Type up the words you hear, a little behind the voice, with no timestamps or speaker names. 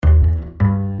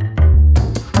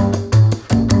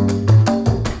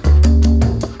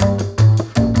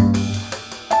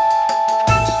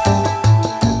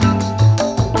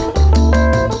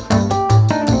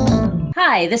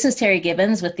Hi, this is Terry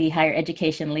Gibbons with the Higher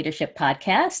Education Leadership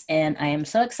Podcast, and I am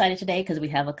so excited today because we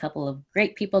have a couple of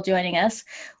great people joining us.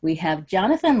 We have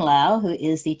Jonathan Lau, who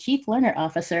is the Chief Learner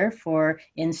Officer for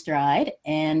InStride,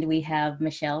 and we have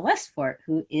Michelle Westfort,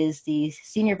 who is the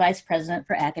Senior Vice President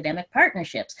for Academic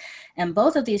Partnerships. And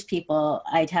both of these people,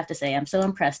 I'd have to say, I'm so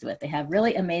impressed with. They have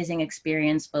really amazing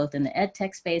experience both in the ed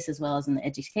tech space as well as in the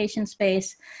education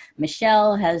space.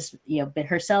 Michelle has,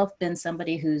 herself been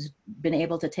somebody who's been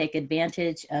able to take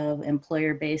advantage of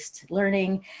employer-based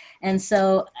learning. And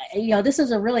so, this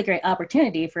is a really great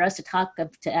opportunity for us to talk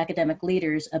to academic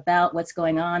leaders about what's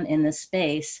going on in this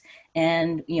space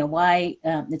and, why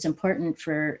it's important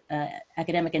for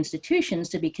academic institutions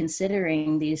to be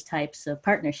considering these types of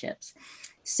partnerships.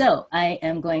 So I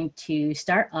am going to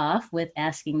start off with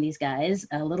asking these guys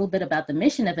a little bit about the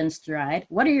mission of InStride.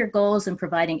 What are your goals in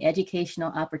providing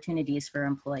educational opportunities for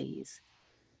employees?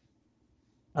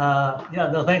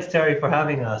 Thanks, Terry, for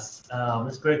having us.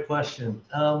 That's a great question.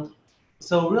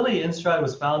 So really, InStride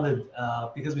was founded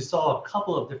because we saw a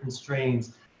couple of different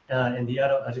strains in the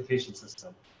adult education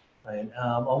system, right?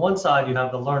 On one side, you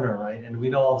have the learner, right? And we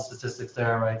know all the statistics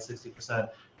there, right? 60%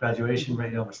 graduation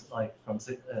rate from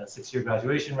 6-year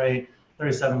graduation rate,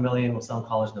 37 million with some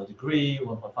college no degree,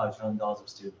 $1.5 trillion of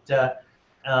student debt.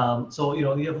 So, you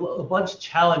have a bunch of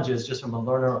challenges just from a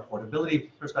learner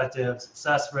affordability perspective,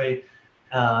 success rate,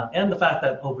 and the fact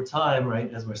that over time,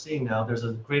 right, as we're seeing now, there's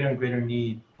a greater and greater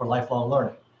need for lifelong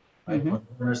learning, right, for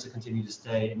learners to continue to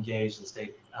stay engaged and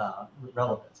stay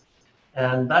relevant.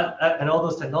 And and all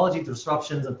those technology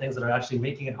disruptions and things that are actually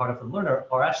making it harder for the learner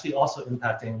are actually also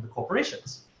impacting the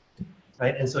corporations,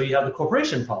 right? And so you have the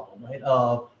corporation problem, right,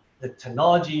 of the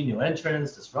technology, new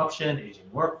entrants, disruption,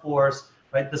 aging workforce,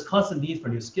 right, this constant need for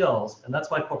new skills. And that's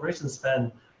why corporations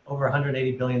spend over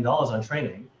 $180 billion on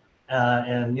training.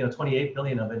 And 28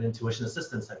 billion of it in tuition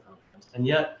assistance type programs. And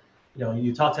yet,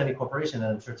 you talk to any corporation,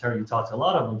 and I'm sure Terry, you talk to a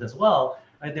lot of them as well,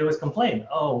 right? They always complain,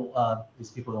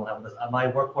 these people don't have this, my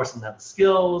workforce doesn't have the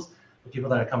skills. The people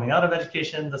that are coming out of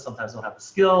education that sometimes don't have the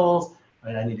skills,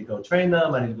 right? I need to go train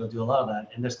them. I need to go do a lot of that,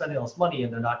 and they're spending all this money,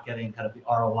 and they're not getting kind of the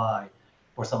ROI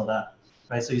for some of that,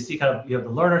 right? So you see, you have the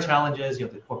learner challenges, you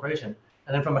have the corporation,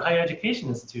 and then from a higher education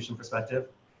institution perspective,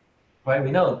 right?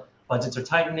 We know budgets are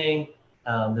tightening.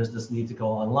 There's this need to go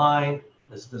online.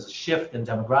 There's a shift in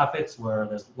demographics where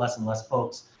there's less and less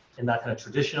folks in that kind of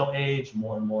traditional age,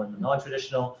 more and more in the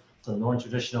non-traditional. So the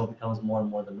non-traditional becomes more and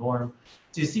more the norm.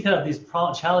 So you see kind of these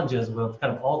challenges with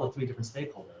kind of all the three different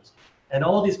stakeholders. And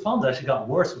all of these problems actually got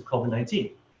worse with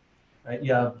COVID-19, right?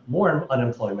 You have more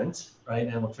unemployment, right?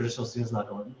 And with traditional students not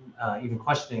going, even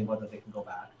questioning whether they can go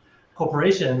back.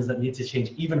 Corporations that need to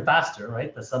change even faster,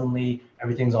 right? That suddenly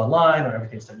everything's online or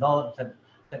everything's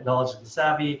technologically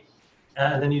savvy,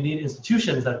 and then you need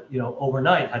institutions that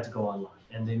overnight had to go online,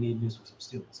 and they need new sorts of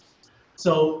students.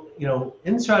 So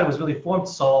InStride was really formed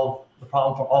to solve the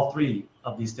problem for all three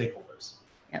of these stakeholders,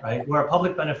 right? We're a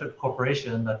public benefit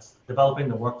corporation that's developing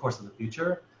the workforce of the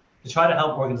future to try to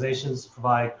help organizations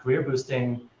provide career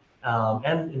boosting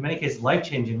and in many cases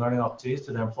life-changing learning opportunities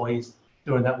to their employees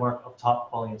through a network of top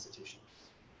quality institutions.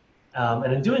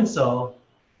 And in doing so,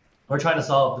 we're trying to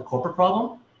solve the corporate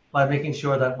problem by making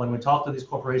sure that when we talk to these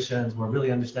corporations, we're really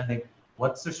understanding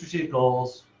what's their strategic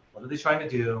goals, what are they trying to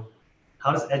do,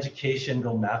 how does education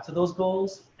go map to those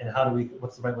goals, and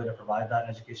what's the right way to provide that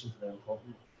education for their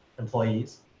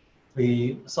employees.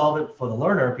 We solve it for the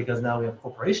learner because now we have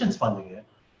corporations funding it,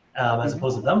 as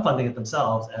opposed to them funding it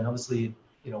themselves. And obviously,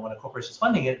 when a corporation is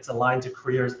funding it, it's aligned to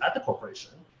careers at the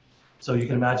corporation. So you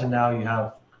can imagine now you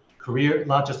have career,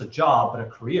 not just a job, but a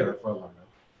career for a learner.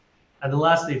 And then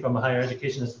lastly, from a higher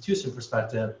education institution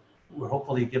perspective, we're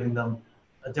hopefully giving them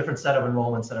a different set of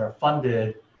enrollments that are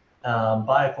funded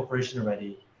by a corporation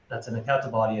already, that's an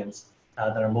captive audience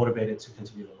that are motivated to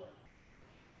continue to learn.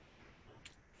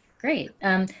 Great.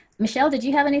 Michelle, did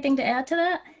you have anything to add to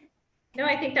that? No,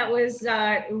 I think that was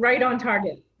right on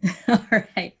target. All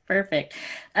right, perfect.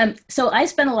 So I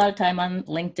spend a lot of time on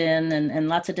LinkedIn and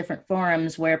lots of different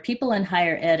forums where people in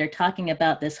higher ed are talking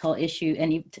about this whole issue,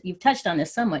 and you've touched on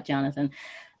this somewhat, Jonathan,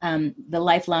 the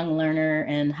lifelong learner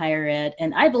and higher ed.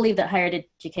 And I believe that higher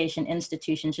education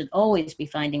institutions should always be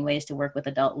finding ways to work with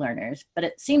adult learners, but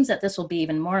it seems that this will be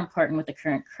even more important with the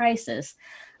current crisis.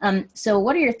 So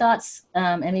what are your thoughts,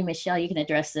 Emmy, Michelle, you can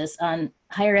address this, on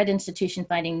higher ed institution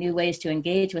finding new ways to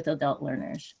engage with adult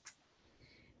learners?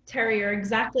 Terry, you're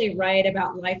exactly right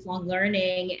about lifelong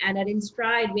learning. And at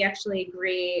InStride, we actually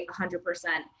agree 100%.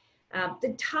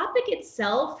 The topic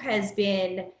itself has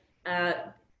been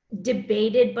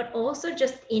debated, but also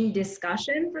just in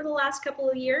discussion for the last couple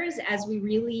of years as we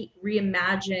really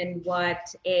reimagine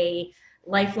what a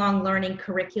lifelong learning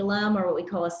curriculum, or what we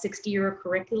call a 60-year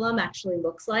curriculum, actually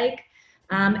looks like.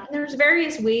 And there's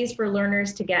various ways for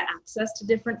learners to get access to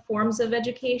different forms of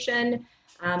education.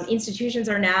 Institutions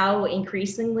are now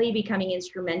increasingly becoming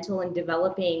instrumental in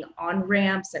developing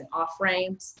on-ramps and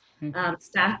off-ramps,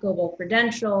 stackable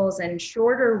credentials, and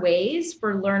shorter ways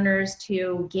for learners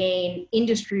to gain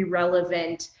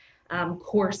industry-relevant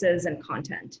courses and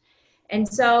content. And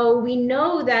so we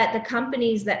know that the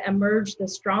companies that emerge the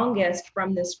strongest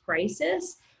from this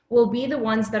crisis will be the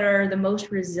ones that are the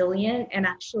most resilient and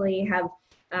actually have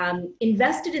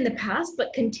invested in the past,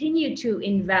 but continue to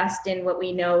invest in what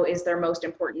we know is their most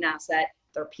important asset,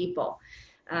 their people.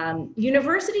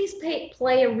 Universities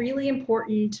play a really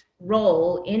important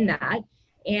role in that.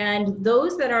 And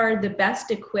those that are the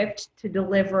best equipped to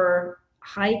deliver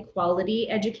high quality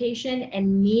education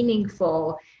and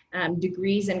meaningful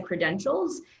degrees and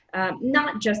credentials,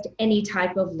 not just any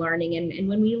type of learning. And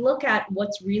when we look at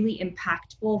what's really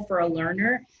impactful for a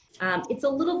learner, it's a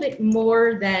little bit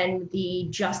more than the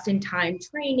just-in-time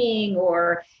training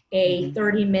or a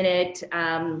 30-minute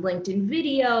LinkedIn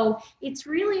video. It's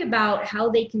really about how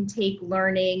they can take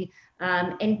learning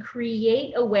and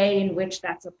create a way in which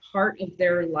that's a part of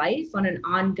their life on an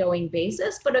ongoing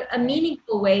basis, but a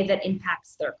meaningful way that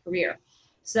impacts their career.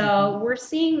 So we're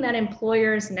seeing that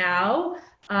employers now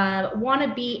want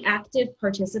to be active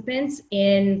participants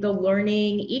in the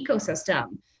learning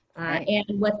ecosystem.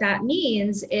 And what that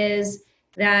means is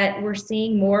that we're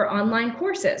seeing more online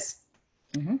courses.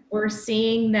 We're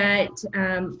seeing that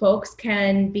folks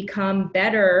can become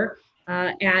better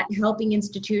at helping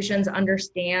institutions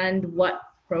understand what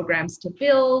programs to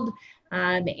build.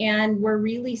 And we're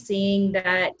really seeing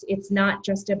that it's not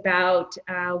just about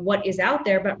what is out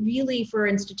there, but really for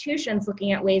institutions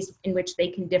looking at ways in which they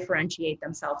can differentiate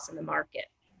themselves in the market.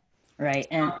 Right.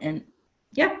 And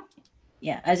yeah.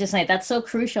 Yeah, I was just saying that's so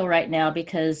crucial right now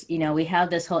because, you know, we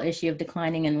have this whole issue of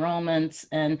declining enrollments.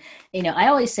 And, you know, I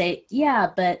always say, yeah,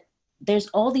 but there's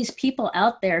all these people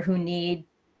out there who need,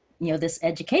 you know, this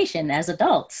education as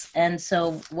adults. And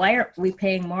so why are we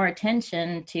paying more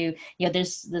attention to, you know,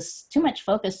 there's this too much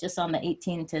focus just on the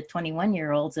 18 to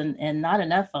 21-year-olds and not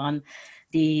enough on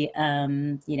the,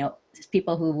 you know,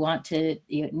 people who want to,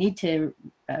 you know, need to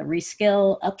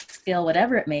reskill, upskill,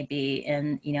 whatever it may be.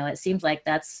 And, you know, it seems like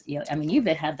that's, you know, I mean, you've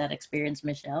had that experience,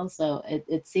 Michelle. So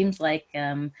it seems like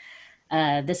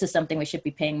this is something we should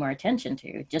be paying more attention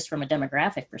to just from a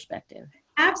demographic perspective.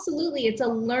 Absolutely. It's a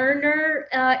learner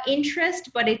interest,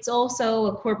 but it's also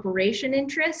a corporation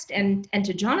interest. And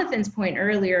to Jonathan's point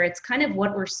earlier, it's kind of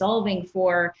what we're solving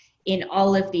for in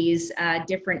all of these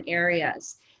different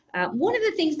areas. One of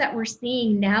the things that we're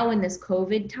seeing now in this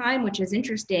COVID time, which is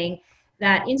interesting,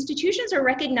 that institutions are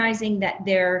recognizing that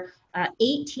their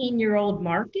 18-year-old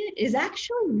market is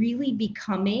actually really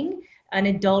becoming an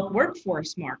adult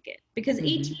workforce market, because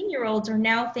 18-year-olds are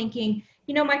now thinking,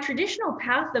 you know, my traditional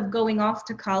path of going off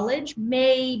to college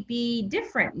may be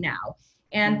different now,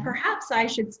 and perhaps I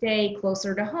should stay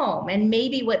closer to home. And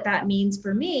maybe what that means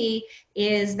for me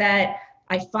is that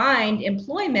I find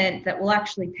employment that will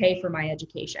actually pay for my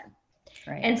education.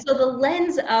 Right. And so the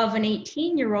lens of an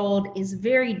 18-year-old is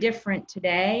very different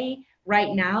today,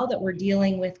 right now that we're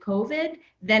dealing with COVID,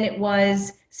 than it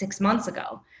was 6 months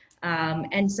ago.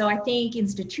 And so I think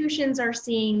institutions are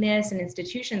seeing this, and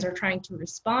institutions are trying to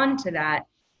respond to that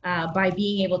by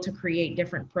being able to create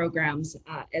different programs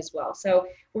as well. So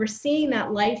we're seeing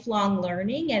that lifelong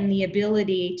learning and the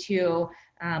ability to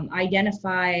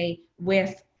identify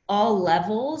with all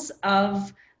levels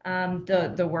of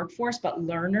the workforce, but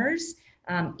learners,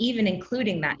 even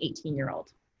including that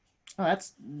 18-year-old. Well,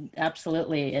 that's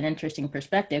absolutely an interesting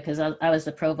perspective, because I was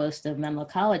the provost of Menlo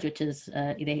College, which is,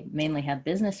 they mainly have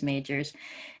business majors.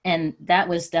 And that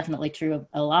was definitely true of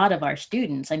a lot of our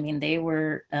students. I mean, they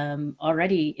were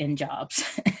already in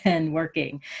jobs and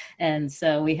working. And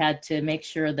so we had to make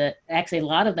sure that actually a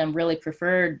lot of them really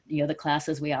preferred, you know, the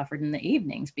classes we offered in the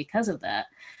evenings because of that.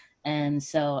 And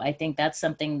so I think that's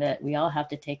something that we all have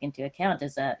to take into account,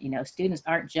 is that, you know, students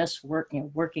aren't just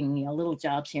working, you know, little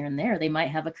jobs here and there. They might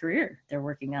have a career they're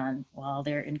working on while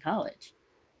they're in college.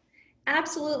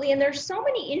 Absolutely. And there's so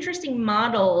many interesting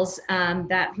models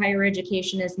that higher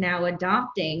education is now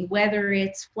adopting, whether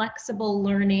it's flexible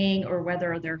learning or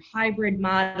whether they're hybrid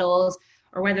models,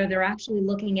 or whether they're actually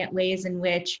looking at ways in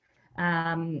which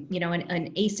you know,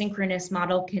 an asynchronous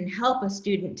model can help a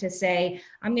student to say,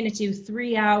 I'm going to do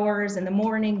 3 hours in the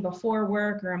morning before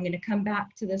work, or I'm going to come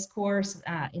back to this course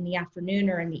in the afternoon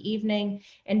or in the evening,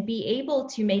 and be able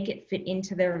to make it fit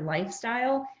into their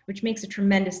lifestyle, which makes a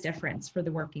tremendous difference for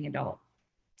the working adult.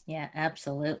 Yeah,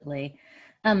 absolutely.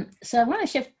 So I want to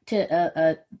shift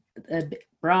to a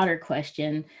broader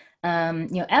question.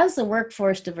 As the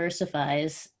workforce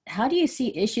diversifies, how do you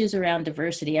see issues around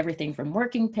diversity, everything from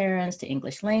working parents to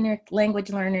English language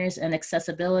learners and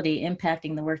accessibility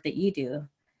impacting the work that you do?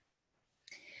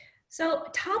 So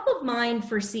top of mind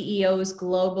for CEOs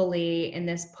globally in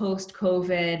this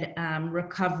post-COVID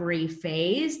recovery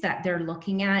phase that they're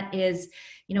looking at is,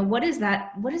 what does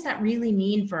that really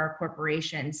mean for our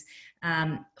corporations?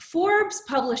 Forbes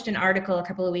published an article a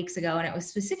couple of weeks ago, and it was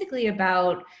specifically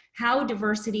about how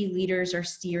diversity leaders are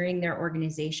steering their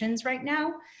organizations right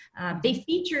now. They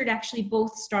featured actually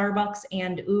both Starbucks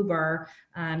and Uber,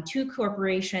 two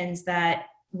corporations that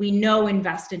we know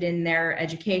invested in their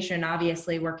education,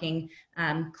 obviously working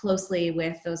closely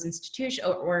with those institutions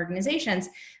or organizations,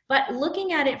 but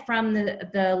looking at it from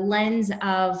the lens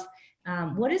of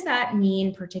what does that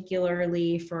mean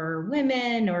particularly for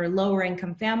women or lower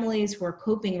income families who are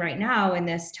coping right now in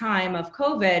this time of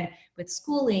COVID with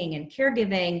schooling and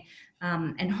caregiving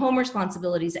and home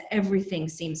responsibilities. Everything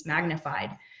seems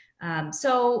magnified.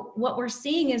 So what we're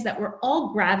seeing is that we're all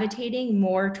gravitating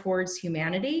more towards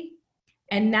humanity.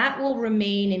 And that will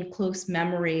remain in close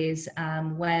memories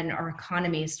when our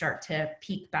economies start to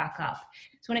peak back up.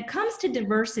 So when it comes to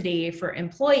diversity for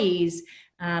employees,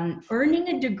 earning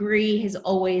a degree has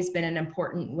always been an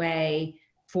important way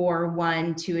for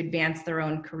one to advance their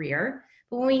own career.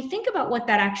 But when we think about what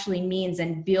that actually means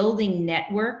and building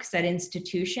networks at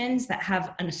institutions that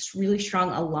have a really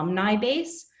strong alumni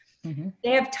base, they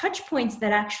have touch points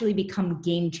that actually become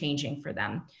game changing for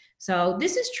them. So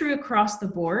this is true across the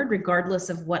board, regardless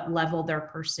of what level they're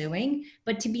pursuing.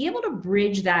 But to be able to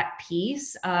bridge that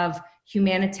piece of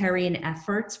humanitarian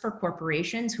efforts for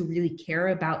corporations who really care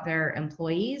about their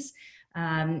employees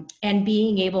and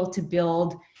being able to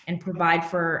build and provide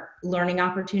for learning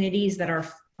opportunities that are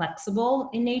flexible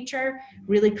in nature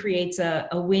really creates a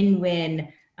win-win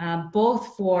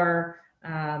both for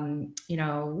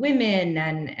women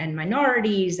and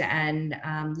minorities, and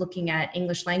looking at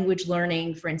English language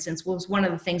learning, for instance, was one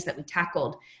of the things that we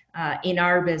tackled in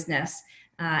our business.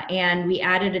 And we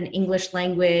added an English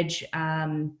language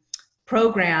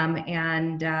program.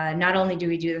 And not only do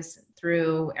we do this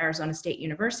through Arizona State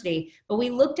University, but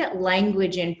we looked at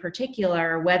language in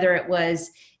particular, whether it was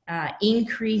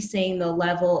increasing the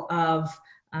level of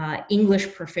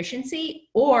English proficiency,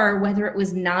 or whether it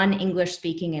was non-English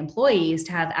speaking employees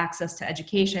to have access to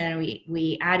education.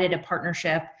 We added a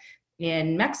partnership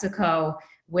in Mexico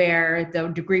where the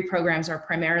degree programs are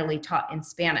primarily taught in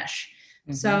Spanish.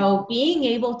 So being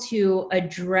able to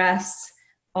address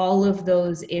all of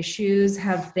those issues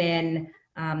have been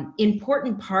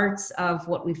important parts of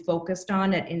what we focused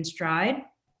on at InStride.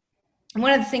 And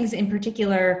one of the things in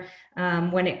particular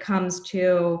when it comes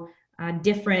to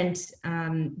different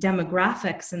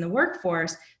demographics in the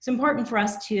workforce, it's important for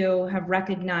us to have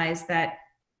recognized that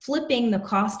flipping the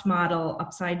cost model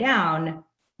upside down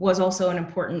was also an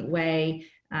important way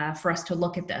for us to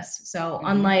look at this. So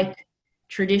unlike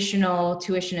traditional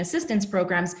tuition assistance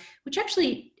programs, which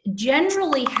actually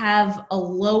generally have a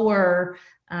lower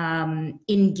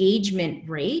engagement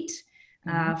rate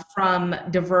from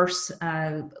diverse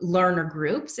learner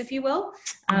groups, if you will,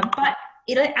 but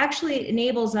it actually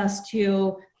enables us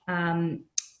to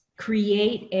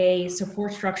create a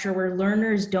support structure where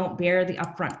learners don't bear the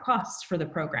upfront costs for the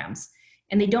programs,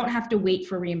 and they don't have to wait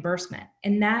for reimbursement.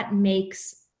 And that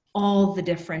makes all the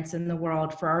difference in the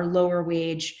world for our lower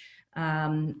wage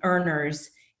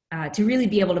earners to really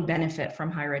be able to benefit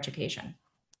from higher education.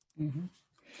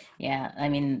 Yeah,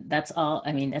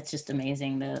 that's just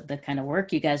amazing, the kind of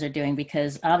work you guys are doing,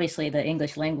 because obviously the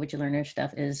English language learner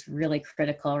stuff is really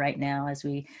critical right now as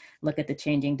we look at the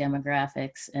changing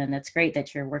demographics. And it's great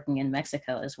that you're working in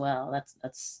Mexico as well.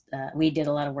 We did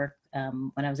a lot of work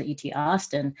when I was at UT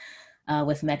Austin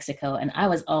with Mexico, and I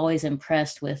was always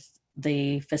impressed with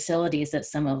the facilities that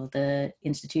some of the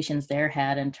institutions there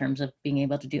had in terms of being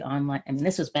able to do online. I mean,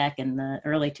 this was back in the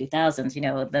early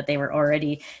 2000s, that they were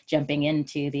already jumping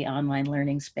into the online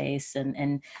learning space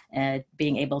and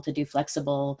being able to do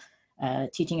flexible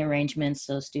teaching arrangements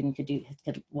so students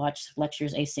could watch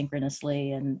lectures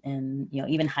asynchronously, and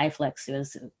even HyFlex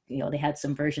was, they had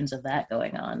some versions of that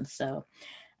going on. So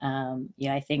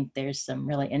I think there's some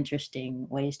really interesting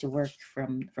ways to work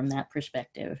from that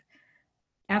perspective.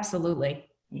 Absolutely.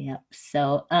 Yeah.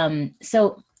 So,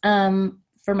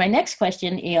 for my next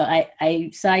question, I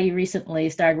saw you recently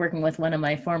started working with one of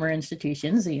my former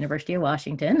institutions, the University of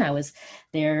Washington. I was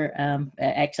there.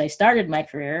 Actually, I started my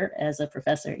career as a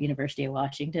professor at University of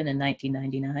Washington in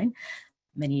 1999,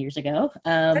 many years ago.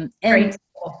 Great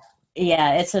school.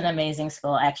 Yeah, it's an amazing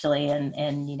school actually,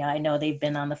 and you know, I know they've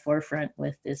been on the forefront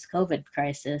with this COVID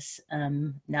crisis,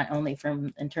 not only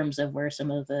from in terms of where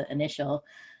some of the initial,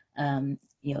 um,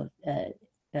 you know,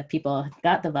 people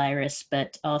got the virus,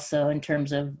 but also in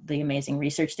terms of the amazing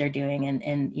research they're doing,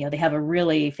 and you know, they have a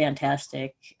really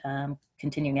fantastic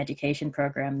continuing education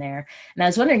program there. And I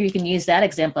was wondering if you can use that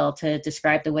example to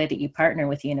describe the way that you partner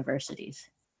with universities.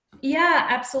 Yeah,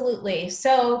 absolutely.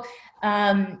 So,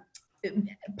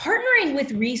 partnering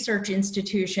with research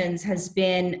institutions has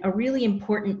been a really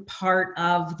important part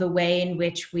of the way in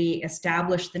which we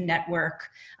establish the network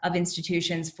of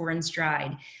institutions for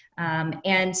InStride.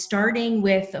 And starting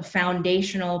with a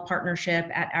foundational partnership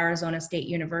at Arizona State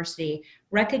University,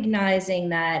 recognizing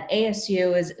that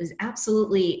ASU is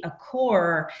absolutely a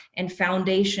core and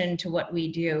foundation to what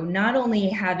we do, not only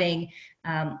having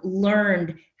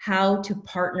learned how to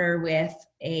partner with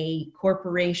a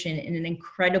corporation in an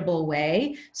incredible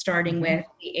way, starting with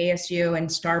the ASU and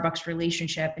Starbucks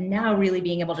relationship, and now really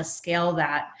being able to scale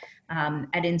that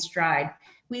at InStride.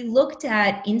 We looked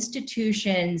at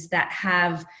institutions that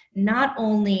have not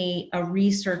only a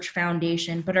research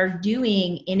foundation, but are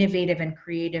doing innovative and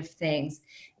creative things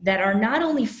that are not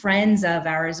only friends of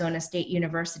Arizona State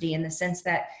University in the sense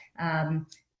that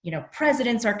you know,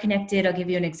 presidents are connected. I'll give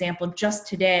you an example. Just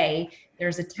today,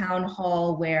 there's a town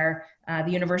hall where the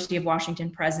University of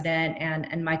Washington president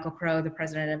and Michael Crow, the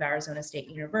president of Arizona State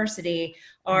University,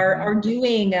 are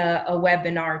doing a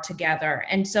webinar together.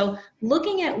 And so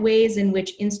looking at ways in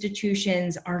which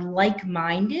institutions are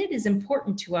like-minded is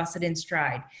important to us at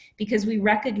InStride, because we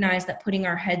recognize that putting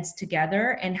our heads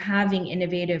together and having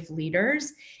innovative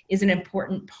leaders is an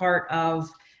important part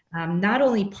of not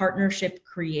only partnership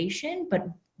creation, but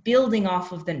building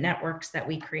off of the networks that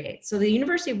we create. So the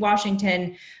University of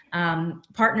Washington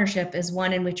partnership is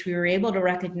one in which we were able to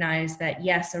recognize that,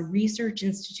 yes, a research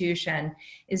institution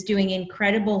is doing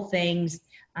incredible things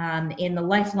in the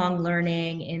lifelong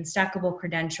learning, in stackable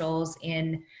credentials,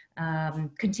 in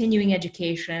continuing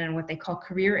education, and what they call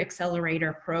career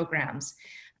accelerator programs.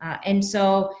 And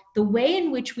so the way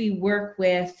in which we work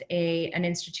with an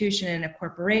institution and a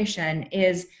corporation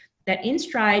is that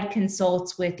InStride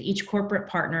consults with each corporate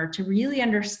partner to really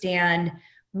understand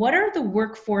what are the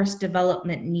workforce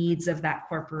development needs of that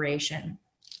corporation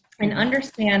and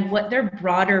understand what their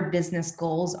broader business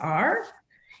goals are.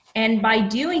 And by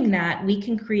doing that, we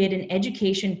can create an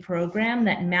education program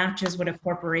that matches what a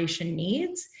corporation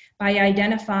needs by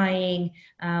identifying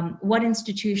what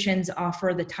institutions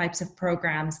offer the types of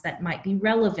programs that might be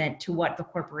relevant to what the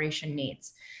corporation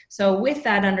needs. So with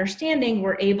that understanding,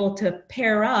 we're able to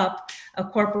pair up a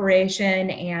corporation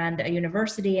and a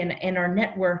university and our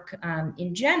network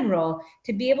in general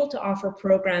to be able to offer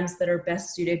programs that are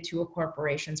best suited to a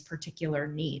corporation's particular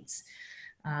needs.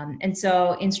 And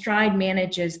so InStride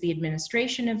manages the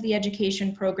administration of the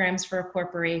education programs for a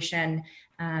corporation.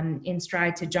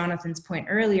 InStride, to Jonathan's point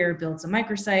earlier, builds a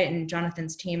microsite, and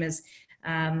Jonathan's team is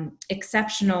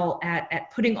exceptional at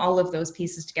putting all of those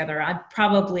pieces together. I'm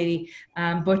probably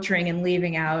butchering and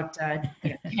leaving out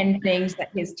 10 things that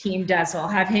his team does, so I'll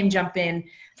have him jump in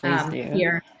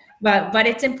here. But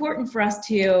it's important for us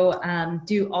to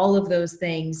do all of those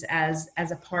things as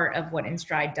a part of what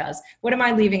InStride does. What am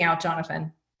I leaving out,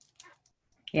 Jonathan?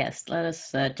 Yes, let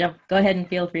us jump. Go ahead and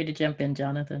feel free to jump in,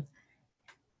 Jonathan.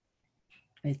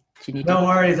 No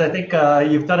worries. I think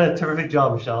you've done a terrific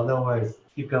job, Michelle. No worries.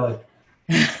 Keep going.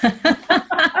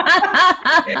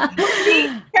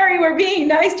 Terry, we're being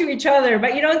nice to each other,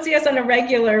 but you don't see us on a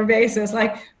regular basis.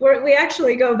 Like we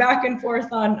actually go back and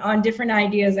forth on different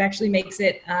ideas. Actually makes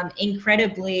it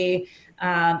incredibly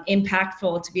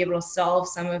impactful to be able to solve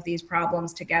some of these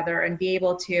problems together and be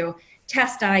able to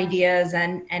test ideas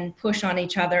and push on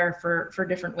each other for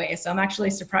different ways. So I'm actually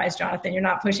surprised, Jonathan, you're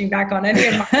not pushing back on any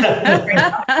of my.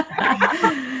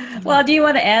 Well, do you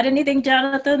want to add anything,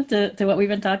 Jonathan, to what we've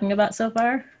been talking about so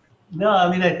far? No,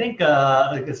 I mean, I think,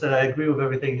 like I said, I agree with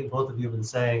everything that both of you have been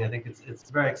saying. I think it's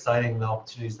very exciting, the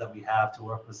opportunities that we have to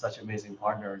work with such amazing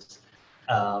partners.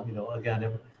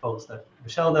 Again, folks that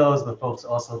Michelle knows, but folks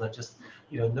also that just,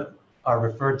 are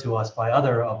referred to us by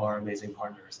other of our amazing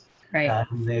partners. Right.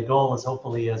 And the goal is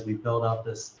hopefully as we build up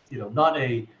this, not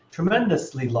a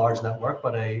tremendously large network,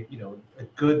 but a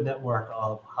good network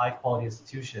of high quality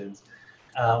institutions,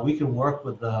 we can work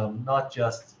with them, not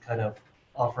just kind of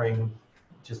offering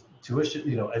just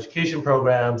tuition, education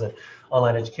programs and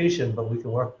online education, but we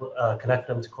can connect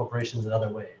them to corporations in other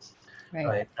ways.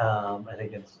 Right. I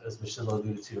think as Michelle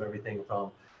alluded to, everything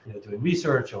from doing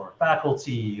research or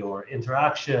faculty or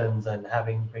interactions and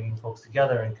bringing folks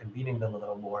together and convening them a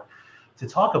little more to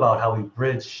talk about how we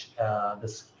bridge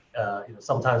this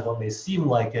sometimes what may seem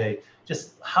like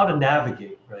just how to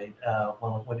navigate, right?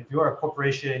 When if you're a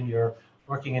corporation, you're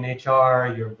working in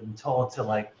HR, you're been told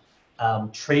to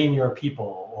train your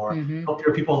people or Mm-hmm. help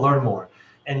your people learn more,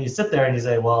 and you sit there and you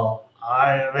say, well,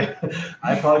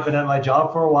 I've probably been at my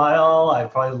job for a while. I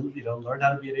probably learned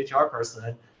how to be an HR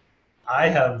person. I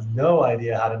have no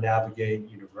idea how to navigate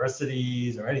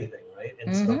universities or anything, right?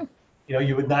 And Mm-hmm. so,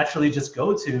 you would naturally just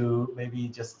go to maybe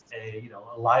just a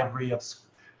library of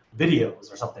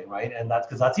videos or something, right? And that's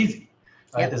because that's easy,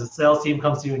 right? Yep. There's a sales team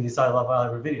comes to you and you say, I love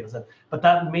library videos, but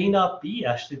that may not be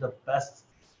actually the best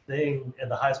thing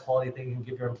and the highest quality thing you can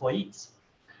give your employees,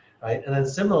 right? And then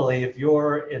similarly, if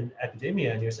you're in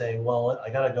academia and you're saying, well, I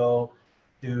gotta go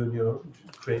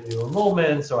create new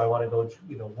enrollments, or I want to go,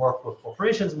 work with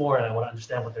corporations more, and I want to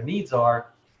understand what their needs are.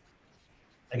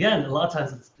 Again, a lot of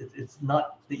times it's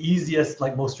not the easiest,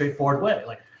 most straightforward way.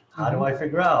 Like, how do I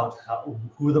figure out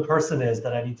who the person is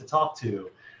that I need to talk to?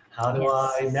 How do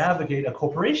I navigate a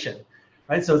corporation?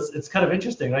 Right, so it's kind of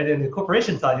interesting, right? In the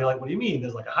corporation side, you're like, what do you mean?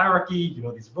 There's a hierarchy,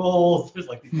 these roles, there's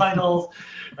these titles,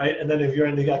 right? And then if you're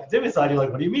in the academic side, you're like,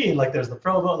 what do you mean? There's the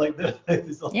provost,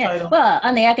 these titles. Well,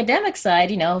 on the academic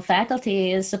side,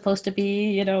 faculty is supposed to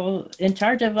be, in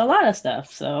charge of a lot of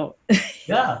stuff. So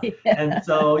yeah. And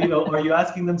so, are you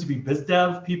asking them to be biz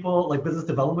dev people, like business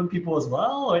development people as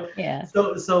well? Or, yeah.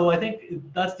 So I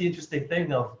think that's the interesting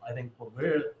thing of, I think what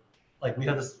we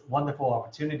have this wonderful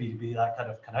opportunity to be that kind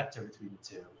of connector between the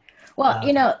two. Well,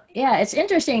 it's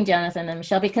interesting, Jonathan and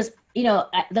Michelle, because,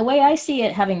 the way I see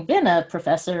it, having been a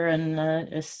professor and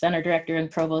a center director and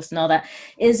provost and all that,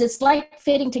 is it's like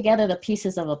fitting together the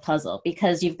pieces of a puzzle,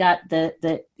 because you've got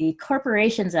the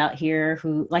corporations out here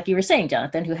who, like you were saying,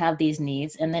 Jonathan, who have these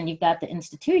needs. And then you've got the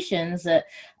institutions that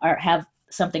have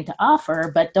something to offer,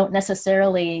 but don't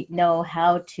necessarily know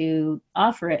how to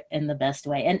offer it in the best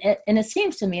way. And it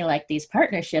seems to me like these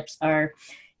partnerships are,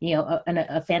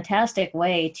 a fantastic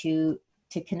way to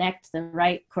connect the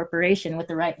right corporation with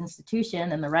the right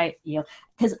institution and the right,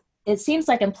 because it seems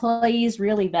like employees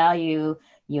really value,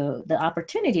 the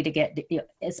opportunity to get,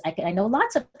 I know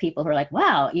lots of people who are like,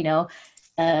 wow,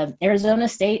 Arizona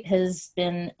State has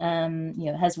been,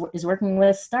 is working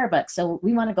with Starbucks. So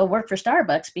we want to go work for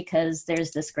Starbucks because there's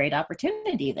this great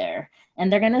opportunity there,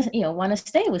 and they're going to, want to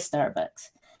stay with Starbucks.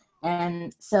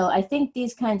 And so I think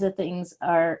these kinds of things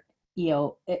are,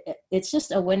 it's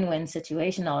just a win-win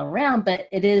situation all around, but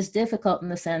it is difficult in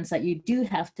the sense that you do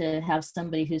have to have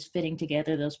somebody who's fitting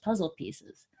together those puzzle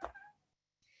pieces.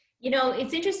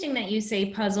 It's interesting that you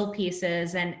say puzzle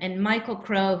pieces, and Michael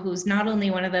Crow, who's not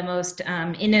only one of the most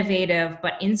innovative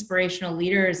but inspirational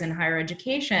leaders in higher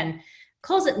education,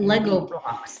 calls it Lego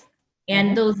blocks.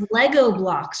 And those Lego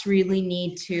blocks really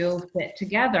need to fit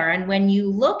together. And when you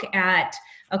look at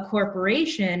a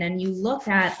corporation and you look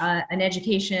at an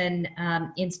education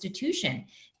institution,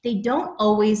 they don't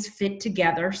always fit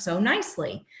together so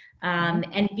nicely.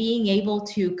 And being able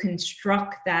to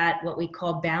construct that, what we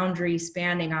call boundary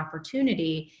spanning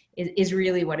opportunity, is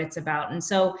really what it's about. And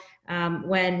so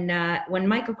when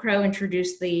Michael Crow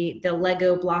introduced the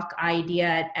Lego block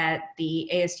idea at the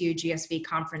ASU GSV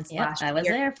conference last year. I was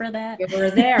there for that. You were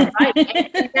there, right?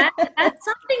 And that's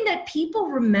something that people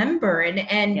remember, and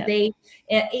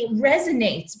it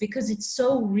resonates because it's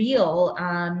so real,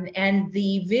 and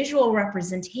the visual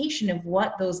representation of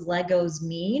what those Legos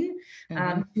mean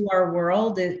to our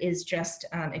world is just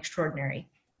extraordinary.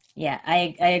 Yeah,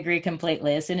 I agree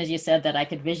completely. As soon as you said that, I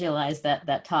could visualize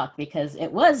that talk, because it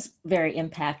was very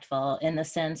impactful in the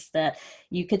sense that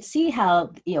you could see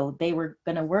how, they were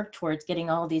going to work towards getting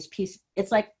all these pieces.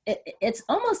 It's like, it's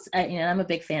almost, I'm a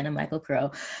big fan of Michael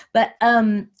Crow, but,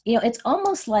 it's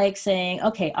almost like saying,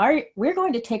 okay, we're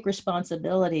going to take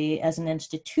responsibility as an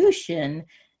institution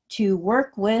to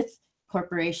work with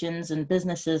corporations and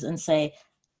businesses and say,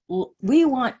 we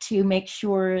want to make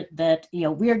sure that,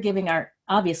 we're giving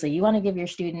obviously you want to give your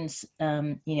students,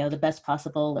 the best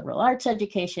possible liberal arts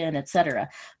education, et cetera.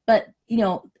 But,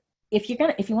 if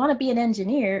you want to be an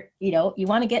engineer, you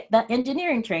want to get that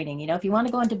engineering training. If you want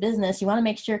to go into business, you want to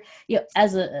make sure,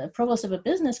 as a provost of a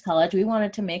business college, we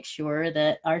wanted to make sure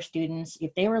that our students,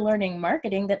 if they were learning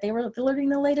marketing, that they were learning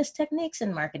the latest techniques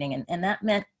in marketing. And that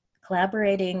meant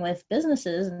collaborating with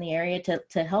businesses in the area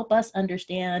to help us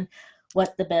understand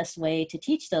what the best way to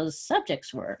teach those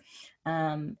subjects were,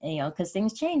 because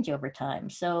things change over time.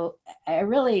 So I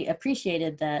really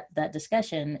appreciated that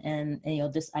discussion, and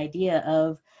this idea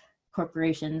of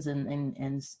corporations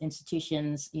and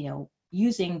institutions,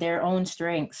 using their own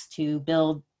strengths to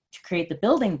create the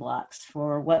building blocks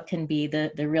for what can be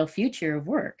the real future of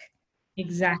work.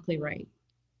 Exactly right.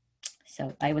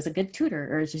 So I was a good tutor,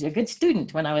 or a good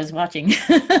student when I was watching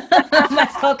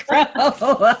Michael Crow.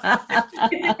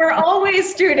 We're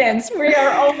always students. We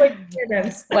are always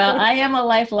students. Well, I am a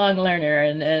lifelong learner,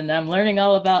 and I'm learning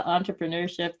all about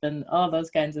entrepreneurship and all those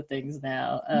kinds of things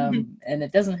now. And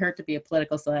it doesn't hurt to be a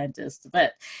political scientist.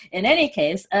 But in any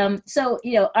case, so,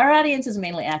 our audience is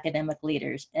mainly academic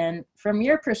leaders. And from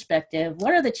your perspective,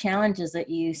 what are the challenges that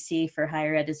you see for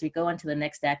higher ed as we go into the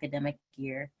next academic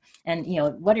year? And,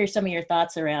 what are some of your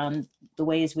thoughts around the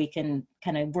ways we can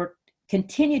kind of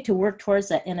continue to work towards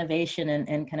that innovation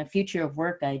and kind of future of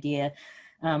work idea,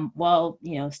 while,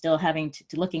 still having to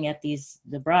looking at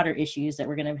the broader issues that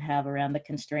we're going to have around the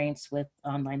constraints with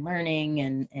online learning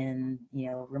and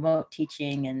remote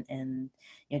teaching and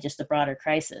just the broader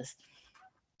crisis?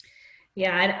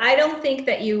 Yeah, I don't think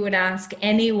that you would ask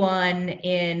anyone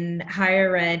in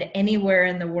higher ed anywhere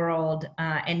in the world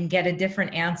and get a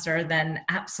different answer than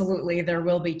absolutely there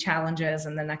will be challenges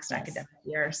in the next academic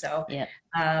year. So yeah.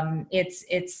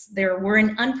 We're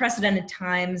in unprecedented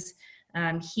times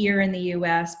here in the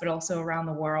US, but also around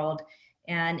the world.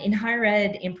 And in higher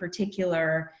ed in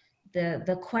particular,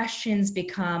 the questions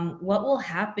become, what will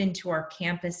happen to our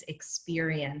campus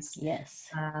experience? Yes.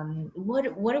 How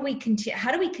do we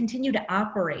continue to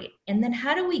operate? And then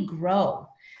how do we grow?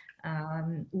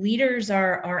 Leaders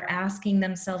are asking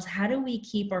themselves, how do we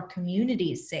keep our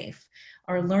communities safe,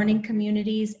 our learning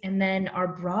communities, and then our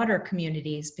broader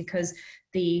communities? Because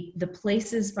the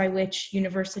places by which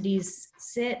universities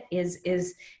sit is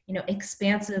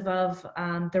expansive of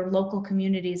their local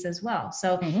communities as well.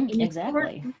 So in the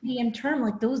short, medium term,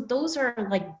 like those are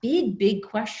like big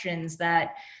questions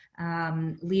that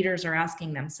leaders are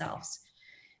asking themselves.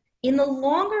 In the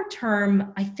longer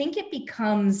term, I think it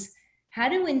becomes, how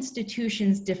do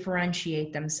institutions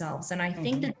differentiate themselves? And I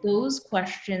think that those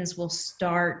questions will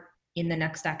start in the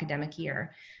next academic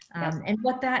year. And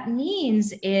what that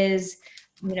means is,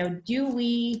 do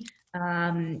we,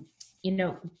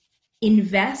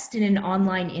 invest in an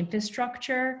online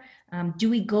infrastructure? Do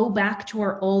we go back to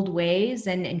our old ways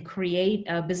and create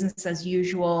a business as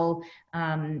usual,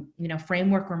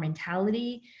 framework or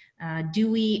mentality?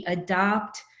 Do we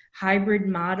adopt hybrid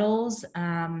models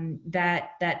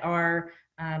that are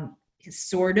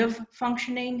sort of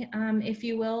functioning, if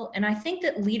you will? And I think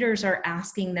that leaders are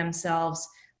asking themselves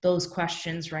those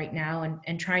questions right now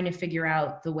and trying to figure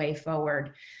out the way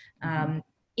forward.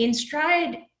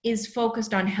 InStride is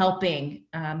focused on helping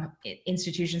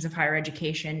institutions of higher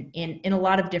education in a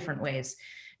lot of different ways.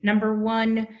 Number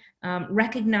one,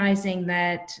 recognizing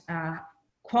that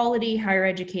quality higher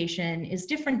education is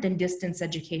different than distance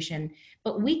education,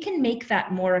 but we can make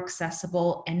that more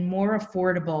accessible and more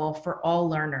affordable for all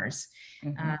learners.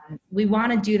 We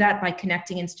want to do that by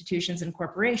connecting institutions and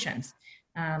corporations.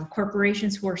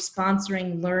 Corporations who are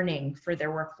sponsoring learning for their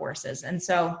workforces. And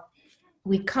so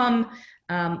we come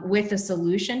with a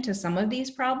solution to some of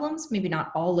these problems, maybe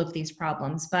not all of these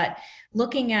problems, but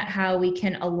looking at how we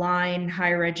can align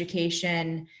higher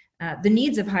education, the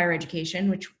needs of higher education,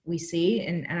 which we see,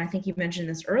 and I think you mentioned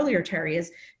this earlier, Terry,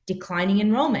 is declining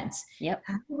enrollments. Yep.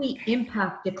 How do we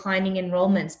impact declining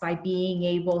enrollments by being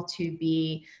able to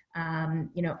be an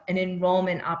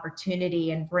enrollment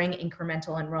opportunity and bring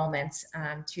incremental enrollments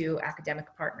to academic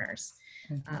partners?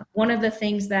 One of the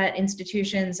things that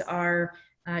institutions are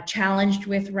challenged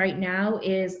with right now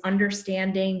is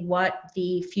understanding what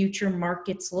the future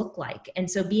markets look like. And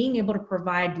so being able to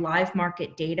provide live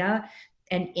market data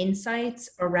and insights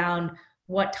around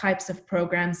what types of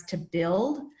programs to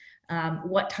build,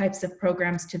 what types of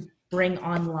programs to bring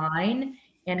online,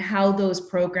 and how those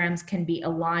programs can be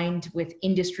aligned with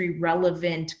industry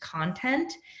relevant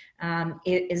content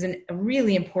is a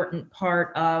really important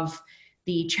part of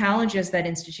the challenges that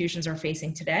institutions are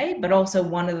facing today, but also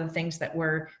one of the things that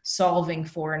we're solving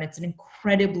for, and it's an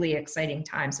incredibly exciting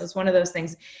time. So it's one of those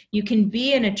things, you can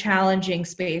be in a challenging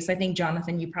space. I think,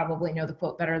 Jonathan, you probably know the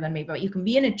quote better than me, but you can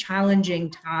be in a challenging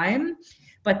time,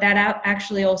 but that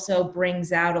actually also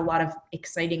brings out a lot of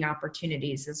exciting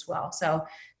opportunities as well. So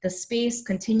the space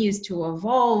continues to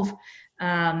evolve,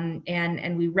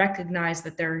 and we recognize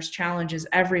that there's challenges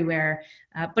everywhere,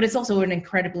 but it's also an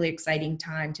incredibly exciting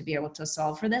time to be able to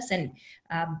solve for this. And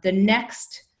the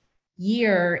next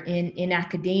year in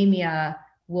academia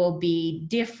will be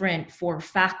different for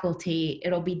faculty,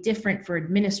 it'll be different for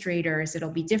administrators, it'll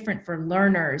be different for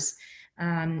learners,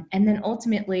 and then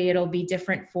ultimately it'll be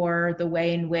different for the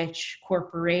way in which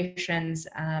corporations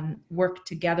work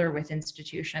together with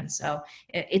institutions. So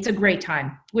it's a great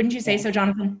time. Wouldn't you say so,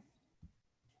 Jonathan?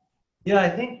 Yeah, I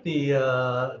think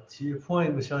to your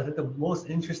point, Michelle, I think the most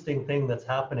interesting thing that's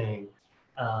happening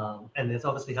and it's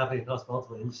obviously happening across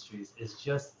multiple industries, is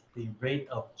just the rate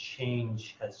of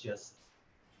change has just,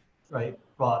 right,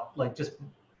 brought, like, just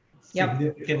Yep.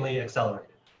 significantly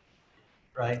accelerated,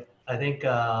 right? I think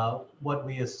what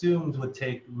we assumed would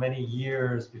take many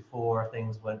years before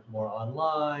things went more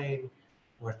online,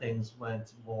 where things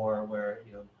went more, where,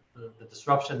 you know, the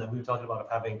disruption that we were talking about of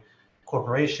having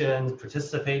corporations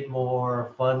participate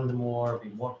more, fund more, be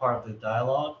more part of the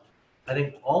dialogue. I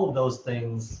think all of those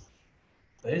things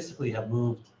basically have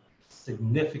moved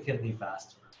significantly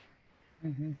faster.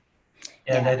 Mm-hmm.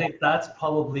 And Yeah. I think that's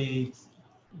probably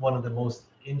one of the most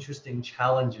interesting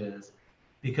challenges,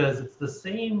 because it's the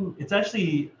same, it's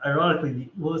actually, ironically,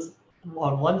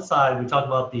 on one side, we talk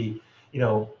about the, you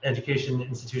know, education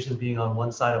institutions being on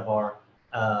one side of our,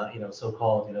 you know,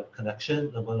 so-called, you know,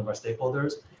 connection of one of our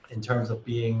stakeholders in terms of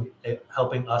being,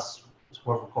 helping us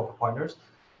work with corporate partners.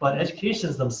 But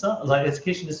educations themselves, like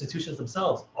education institutions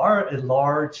themselves, are a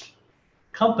large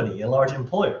company, a large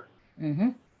employer. Mm-hmm.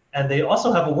 And they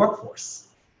also have a workforce,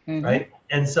 Mm-hmm. right?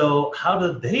 And so how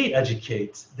do they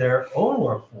educate their own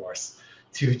workforce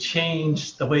to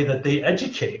change the way that they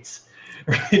educate,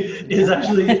 right? Is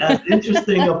actually as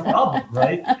interesting a problem,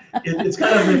 right? It's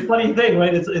kind of a funny thing,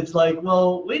 right? It's like,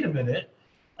 well, wait a minute.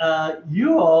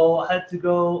 You all had to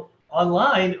go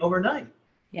online overnight.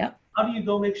 Yep. How do you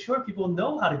go make sure people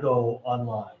know how to go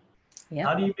online? Yep.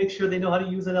 How do you make sure they know how to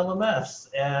use an LMS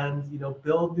and, you know,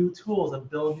 build new tools and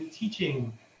build new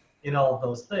teaching in all of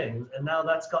those things? And now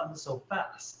that's gotten so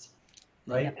fast,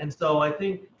 right? Yep. And so I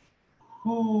think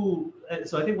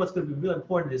what's going to be really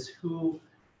important is who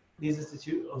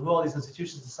all these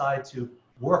institutions decide to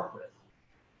work with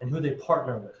and who they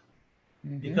partner with.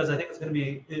 Mm-hmm. Because I think it's going to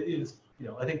be, you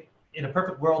know, I think in a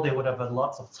perfect world, they would have had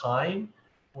lots of time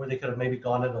where they could have maybe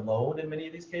gone it alone in many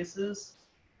of these cases.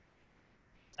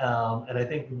 And I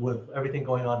think with everything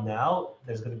going on now,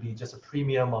 there's going to be just a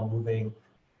premium on moving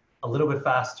a little bit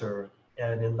faster.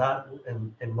 And in that,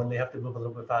 and when they have to move a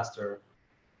little bit faster,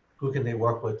 who can they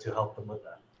work with to help them with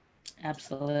that?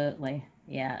 Absolutely.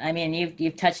 Yeah. I mean,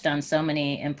 you've touched on so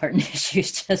many important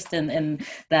issues just in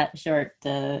that short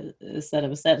set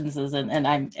of sentences. And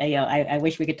I'm, you know, I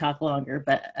wish we could talk longer,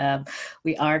 but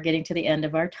we are getting to the end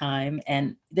of our time.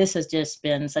 And this has just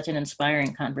been such an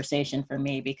inspiring conversation for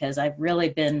me, because I've really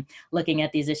been looking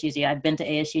at these issues. Yeah, I've been to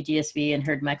ASU GSV and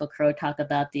heard Michael Crow talk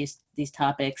about these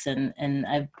topics. And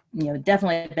I've, you know,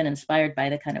 definitely been inspired by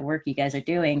the kind of work you guys are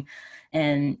doing.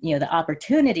 And, you know, the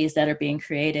opportunities that are being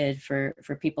created for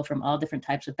people from all different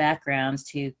types of backgrounds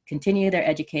to continue their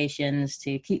educations,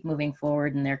 to keep moving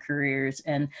forward in their careers.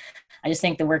 And I just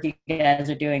think the work you guys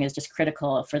are doing is just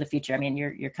critical for the future. I mean,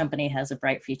 your company has a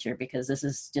bright future, because this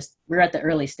is just, we're at the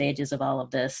early stages of all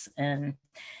of this. And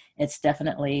it's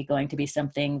definitely going to be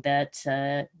something that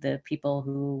the people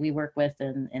who we work with,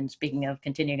 and speaking of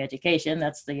continuing education,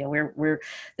 that's the,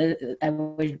 I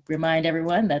would remind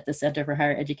everyone that the Center for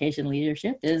Higher Education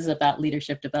Leadership is about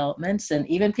leadership developments, and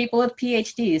even people with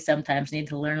PhDs sometimes need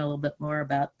to learn a little bit more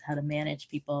about how to manage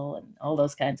people and all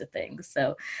those kinds of things.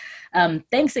 So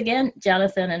thanks again,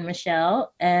 Jonathan and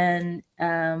Michelle. And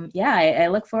yeah, I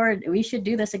look forward, we should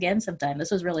do this again sometime. This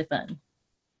was really fun.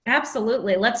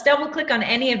 Absolutely. Let's double click on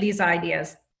any of these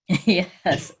ideas.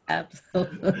 Yes,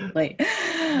 absolutely.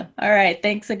 All right.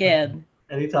 Thanks again.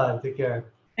 Anytime. Take care.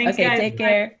 Thanks, okay, guys. take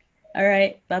care. All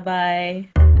right.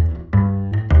 Bye-bye.